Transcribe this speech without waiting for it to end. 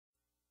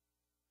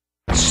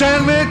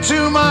Send me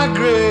to my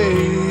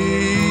grave.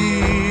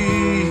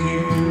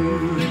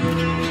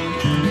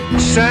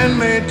 Send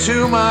me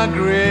to my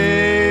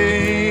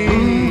grave.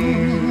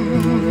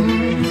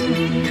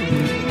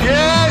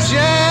 Yes,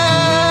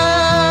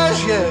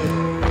 yes, yes.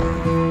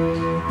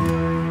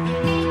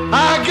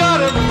 I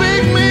got a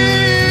big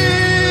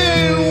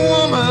mean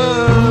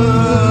woman.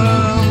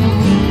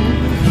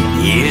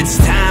 It's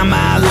time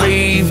I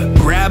leave.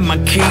 Grab my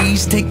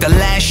keys, take the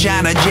last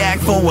shot of Jack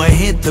before I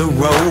hit the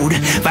road.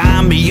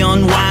 Find me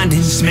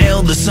unwinding,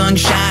 smell the sun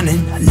shining.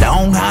 A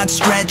long hot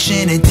stretch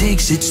and it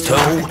takes its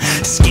toll.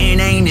 Skin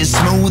ain't as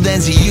smooth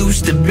as it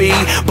used to be,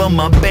 but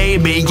my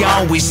baby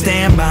always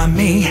stand by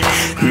me.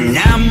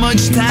 Not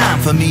much time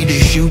for me to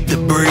shoot the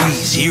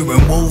breeze,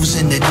 hearing wolves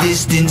in the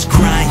distance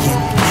crying.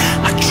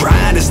 I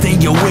try to stay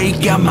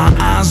awake, got my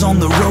eyes on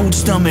the road.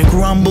 Stomach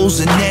rumbles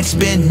and neck's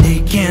been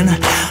aching.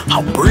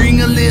 I'll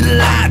bring a little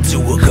light to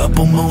a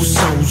couple more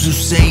souls who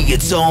say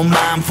it's all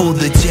mine for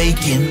the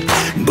taking.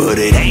 But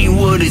it ain't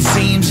what it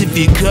seems if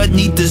you cut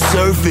neath the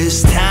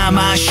surface. Time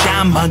I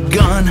shine my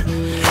gun,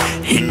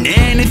 and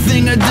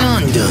anything I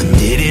done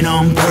did it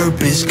on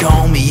purpose.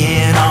 Call me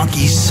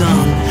Anarchy's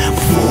son.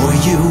 For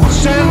you,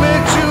 send me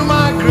to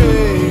my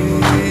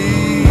grave.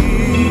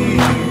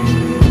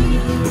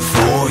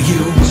 For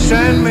you,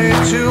 send me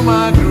to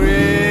my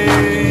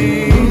grave.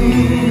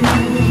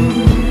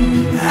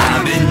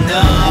 I've been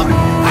up,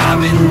 I've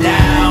been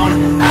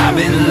down, I've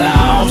been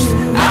lost,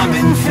 I've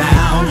been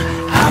found,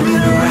 I've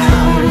been around.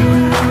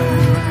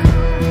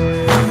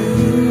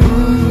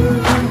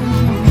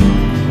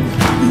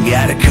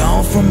 Got a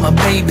call from my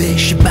baby,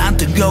 she about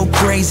to go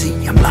crazy.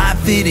 I might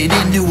fit it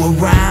into a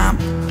rhyme.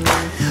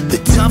 The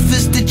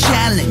toughest to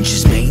challenge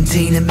is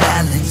maintaining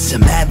balance.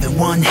 I'm having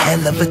one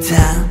hell of a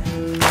time,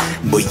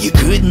 but you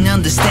couldn't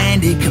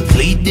understand it.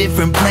 Complete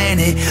different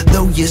planet,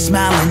 though you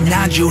smile and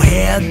nod your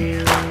head.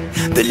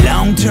 The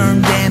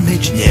long-term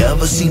damage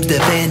never seems to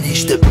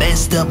vanish. The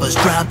best of us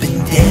dropping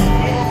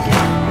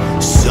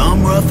dead.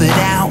 Some rough it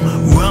out,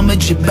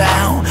 rummage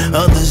about.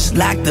 Others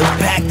like to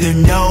pack their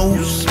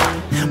nose,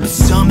 but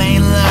some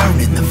ain't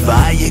learning. The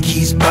fire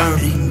keeps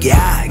burning.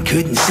 God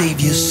couldn't save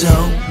your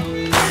soul.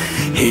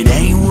 It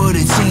ain't what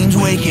it seems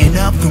waking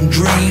up from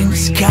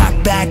dreams.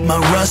 Cock back my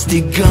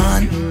rusty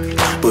gun,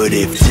 but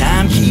if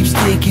time keeps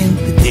ticking,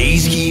 the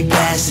days keep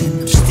passing.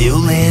 I'm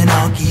still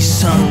Anarchy's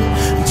son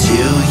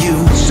until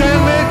you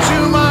send me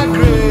to my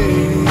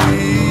grave.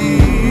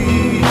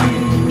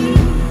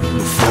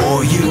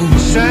 For you,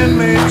 send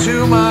me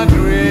to my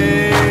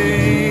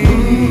grave.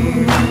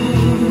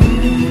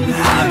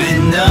 I've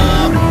been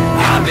up,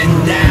 I've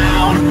been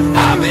down,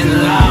 I've been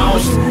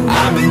lost,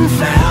 I've been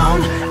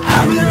found,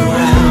 I've been around.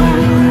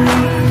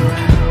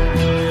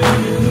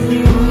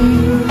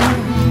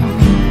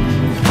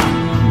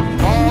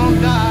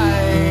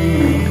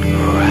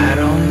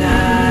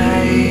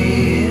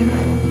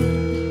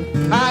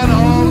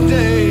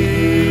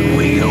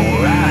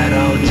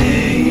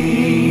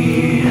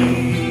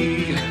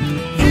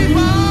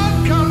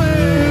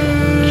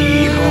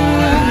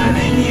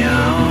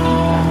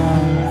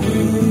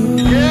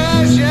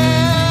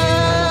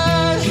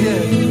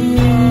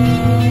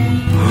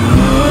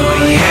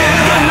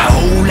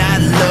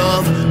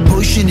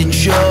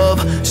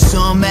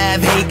 Some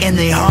have hate in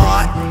their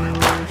heart,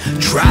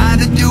 try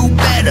to do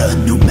better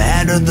no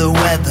matter the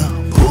weather,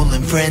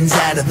 pulling friends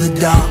out of the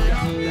dark.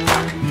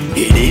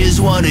 It is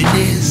what it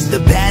is, the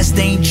past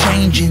ain't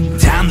changing.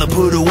 Time to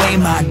put away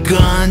my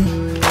gun.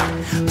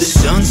 The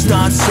sun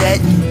starts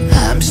setting,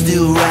 I'm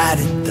still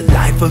riding the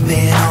life of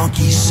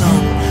Anarchy's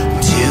son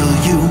until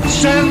you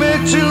send me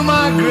to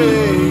my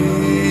grave.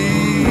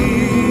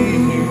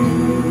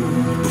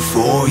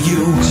 Before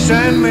you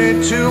send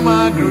me to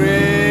my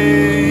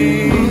grave.